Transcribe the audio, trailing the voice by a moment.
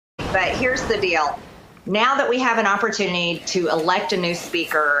but here's the deal. Now that we have an opportunity to elect a new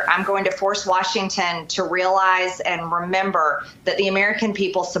speaker, I'm going to force Washington to realize and remember that the American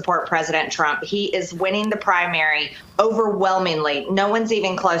people support President Trump. He is winning the primary overwhelmingly. No one's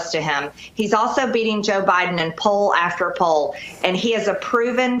even close to him. He's also beating Joe Biden in poll after poll, and he has a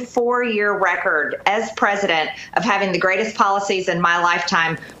proven 4-year record as president of having the greatest policies in my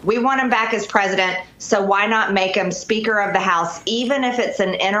lifetime. We want him back as president, so why not make him Speaker of the House, even if it's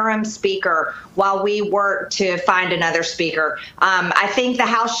an interim speaker, while we work to find another speaker. I think the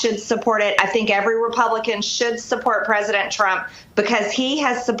House should support it. I think every Republican should support President Trump because he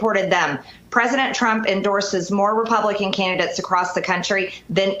has supported them. President Trump endorses more Republican candidates across the country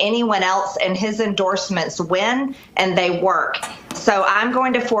than anyone else, and his endorsements win and they work. So I'm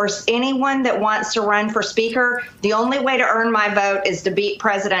going to force anyone that wants to run for speaker. The only way to earn my vote is to beat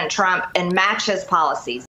President Trump and match his policies.